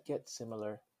 you might get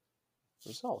similar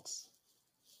results.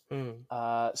 mm,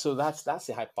 So that's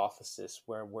the hypothesis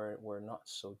where we're not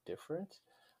so different,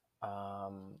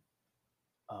 um,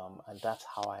 and that's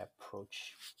how I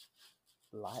approach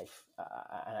life,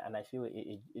 and I feel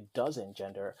it does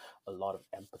engender a lot of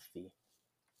empathy,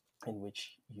 in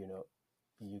which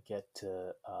you get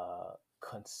to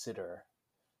consider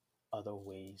other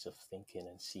ways of thinking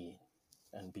and seeing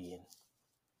and being.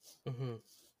 mm-hmm.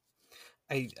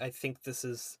 I think this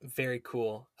is very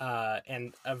cool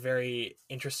and a very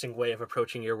interesting way of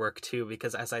approaching your work too,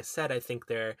 because as I said, I think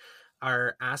there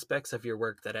are aspects of your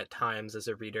work that at times as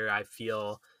a reader I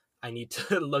feel I need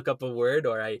to look up a word,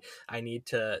 or I need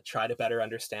to try to better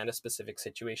understand a specific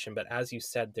situation. But as you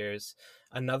said, there's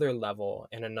another level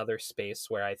and another space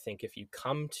where I think if you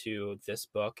come to this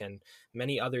book and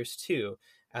many others too,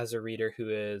 as a reader who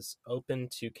is open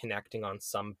to connecting on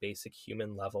some basic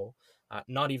human level,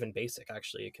 not even basic,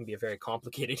 actually. It can be a very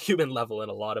complicated human level in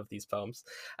a lot of these poems.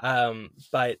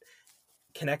 But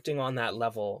connecting on that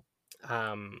level,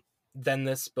 um, then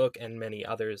this book and many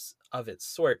others of its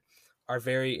sort are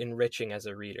very enriching as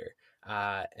a reader.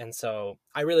 And so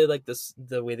I really like this,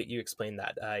 the way that you explain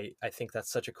that. I think that's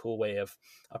such a cool way of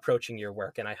approaching your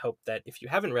work. And I hope that if you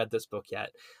haven't read this book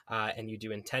yet, and you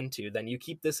do intend to, then you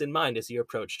keep this in mind as you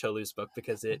approach Tolu's book,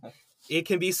 because it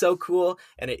can be so cool,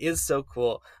 and it is so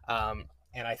cool.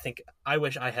 And I think I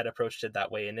wish I had approached it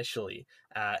that way initially,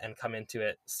 and come into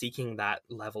it seeking that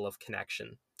level of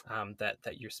connection,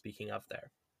 that you're speaking of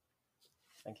there.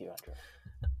 Thank you, Andrew.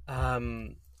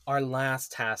 Um, our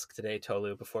last task today,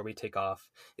 Tolu, before we take off,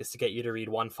 is to get you to read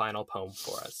one final poem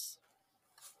for us.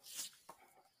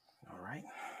 All right.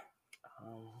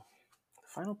 The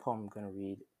final poem I'm going to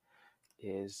read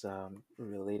is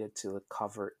related to the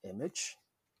cover image.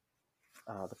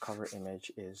 The cover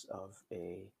image is of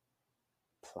a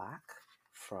plaque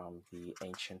from the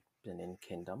ancient Benin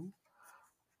Kingdom,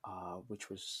 which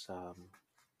was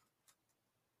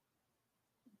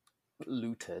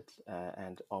looted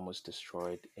and almost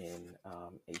destroyed in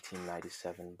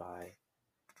 1897 by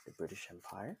the British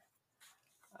Empire.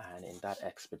 And in that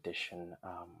expedition,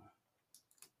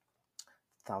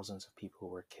 thousands of people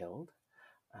were killed,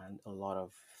 and a lot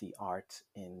of the art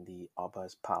in the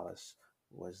Oba's palace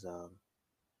was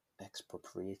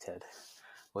expropriated,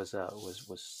 was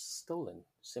stolen,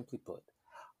 simply put.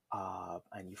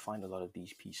 And you find a lot of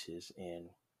these pieces in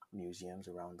museums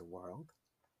around the world.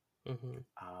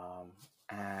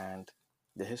 And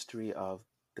the history of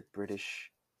the British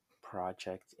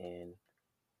project in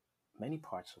many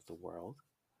parts of the world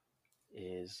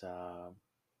is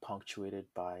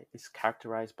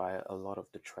characterized by a lot of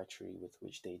the treachery with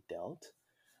which they dealt.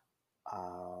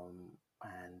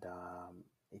 And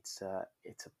it's a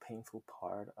painful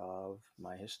part of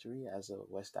my history as a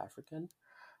West African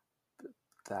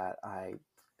that I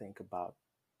think about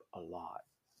a lot.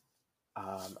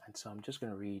 And so I'm just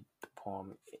going to read the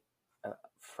poem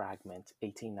fragment,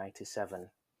 1897,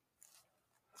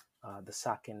 The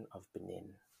Sacking of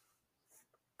Benin.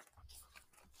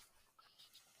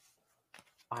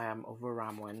 I am of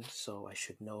Oramwen, so I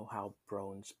should know how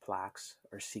bronze plaques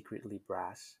are secretly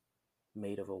brass,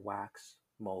 made of a wax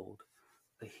mold,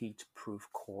 a heat-proof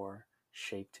core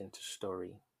shaped into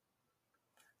story.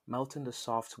 Melting the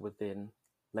soft within,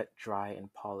 let dry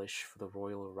and polish for the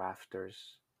royal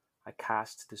rafters. I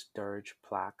cast this dirge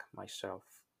plaque myself.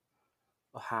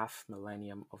 A half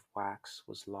millennium of wax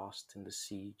was lost in the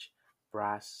siege,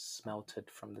 brass smelted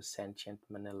from the sentient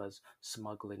Manila's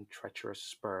smuggling treacherous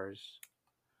spurs.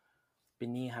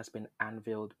 Benin has been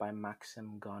anviled by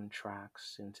Maxim gun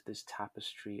tracks into this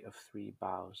tapestry of three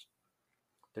bows.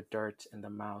 The dirt in the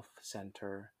mouth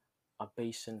center, a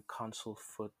basin consul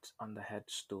foot on the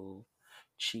headstool,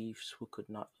 chiefs who could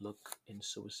not look in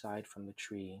suicide from the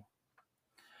tree.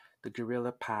 The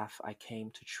guerrilla path I came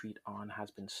to treat on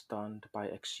has been stunned by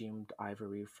exhumed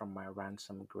ivory from my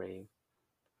ransom grave.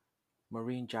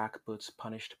 Marine jackboots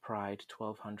punished pride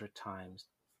 1,200 times.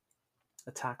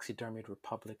 A taxidermied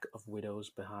republic of widows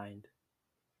behind.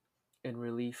 In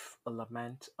relief, a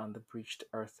lament on the breached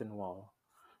earthen wall.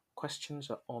 Questions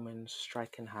are omens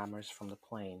striking hammers from the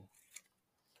plain.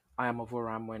 I am of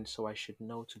Oramwen, so I should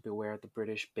know to beware the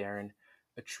British bearing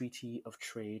a treaty of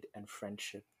trade and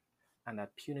friendship, and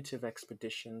that punitive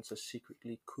expeditions are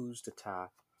secretly coups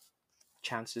d'etat,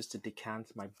 chances to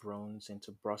decant my bronze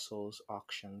into Brussels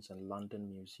auctions and London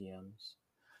museums.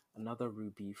 Another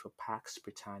ruby for Pax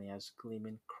Britannia's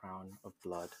gleaming crown of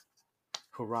blood.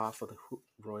 Hurrah for the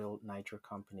Royal Niger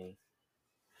Company.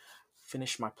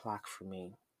 Finish my plaque for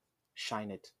me, shine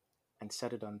it, and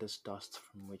set it on this dust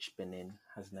from which Benin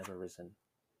has never risen.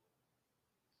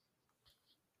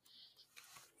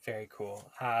 Very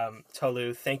cool.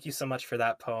 Tolu, thank you so much for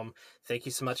that poem. Thank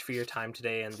you so much for your time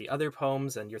today and the other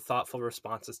poems and your thoughtful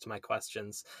responses to my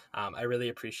questions. I really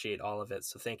appreciate all of it.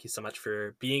 So thank you so much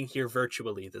for being here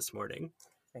virtually this morning.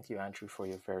 Thank you, Andrew, for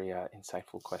your very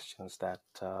insightful questions that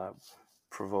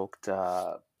provoked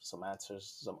some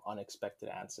unexpected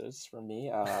answers from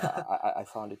me. I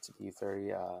found it to be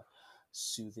very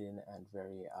soothing and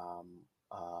very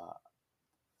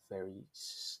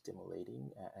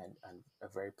stimulating and a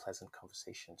very pleasant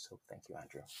conversation. So thank you,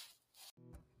 Andrew.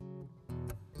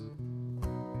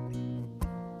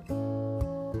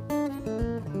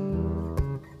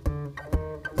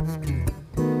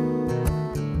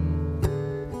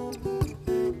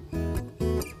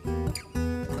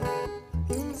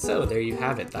 So there you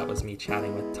have it. That was me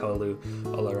chatting with Tolu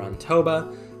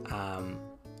Olarantoba.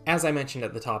 As I mentioned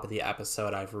at the top of the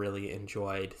episode, I've really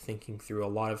enjoyed thinking through a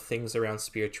lot of things around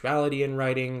spirituality in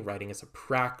writing as a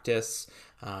practice,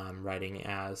 writing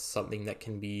as something that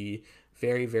can be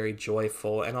very, very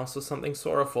joyful and also something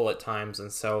sorrowful at times.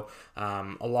 And so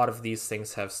a lot of these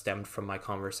things have stemmed from my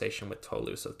conversation with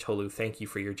Tolu. So Tolu, thank you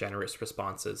for your generous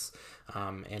responses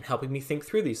and helping me think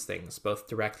through these things, both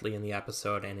directly in the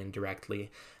episode and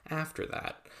indirectly after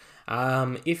that.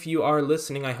 If you are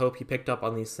listening, I hope you picked up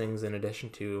on these things in addition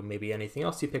to maybe anything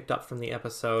else you picked up from the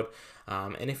episode.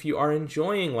 And if you are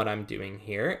enjoying what I'm doing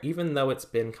here, even though it's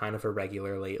been kind of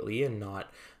irregular lately and not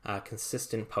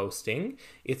consistent posting,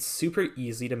 it's super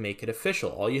easy to make it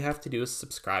official. All you have to do is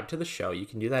subscribe to the show. You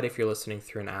can do that if you're listening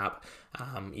through an app.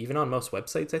 Even on most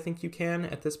websites, I think you can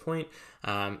at this point.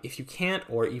 If you can't,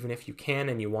 or even if you can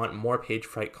and you want more Page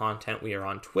Fright content, we are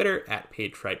on Twitter at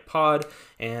PageFrightPod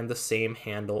and the same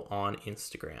handle on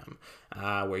Instagram.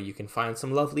 where you can find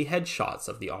some lovely headshots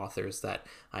of the authors that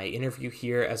I interview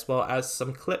here, as well as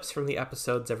some clips from the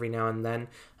episodes every now and then,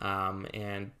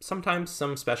 and sometimes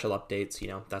some special updates,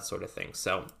 that sort of thing.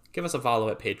 So give us a follow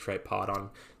at Page Fright Pod on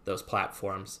those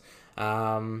platforms.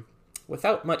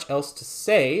 Without much else to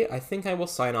say, I think I will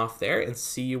sign off there and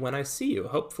see you when I see you,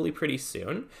 hopefully pretty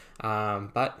soon.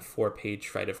 But for Page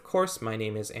Fright, of course, my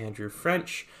name is Andrew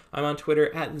French. I'm on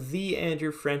Twitter at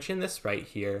 @TheAndrewFrench, and this right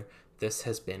here, this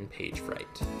has been Page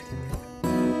Fright.